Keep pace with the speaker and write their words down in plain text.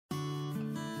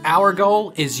Our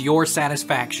goal is your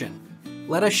satisfaction.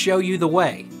 Let us show you the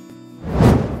way.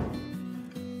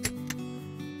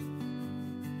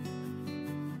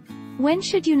 When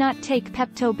should you not take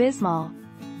Pepto-Bismol?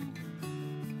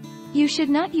 You should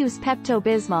not use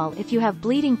Pepto-Bismol if you have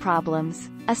bleeding problems,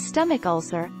 a stomach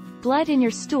ulcer, blood in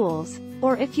your stools,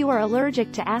 or if you are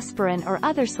allergic to aspirin or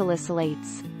other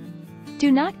salicylates.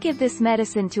 Do not give this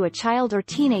medicine to a child or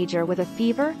teenager with a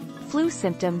fever, flu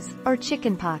symptoms, or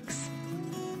chickenpox.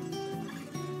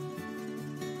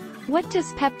 What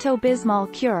does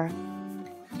Pepto-Bismol cure?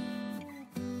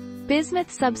 Bismuth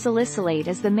subsalicylate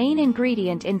is the main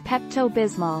ingredient in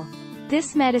Pepto-Bismol.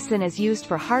 This medicine is used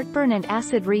for heartburn and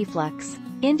acid reflux,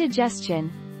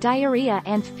 indigestion, diarrhea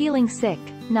and feeling sick,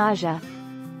 nausea.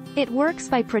 It works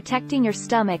by protecting your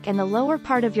stomach and the lower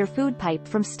part of your food pipe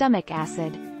from stomach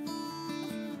acid.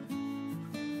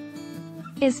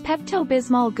 Is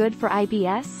Pepto-Bismol good for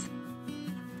IBS?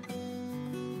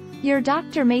 Your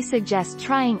doctor may suggest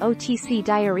trying OTC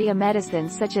diarrhea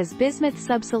medicines such as bismuth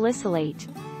subsalicylate,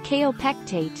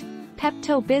 kaopectate,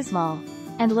 Pepto-Bismol,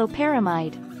 and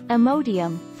loperamide,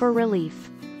 Imodium, for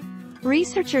relief.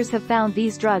 Researchers have found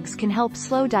these drugs can help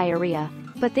slow diarrhea,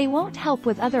 but they won't help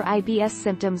with other IBS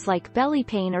symptoms like belly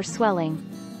pain or swelling.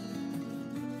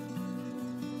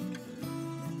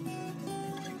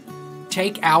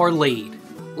 Take our lead.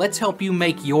 Let's help you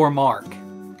make your mark.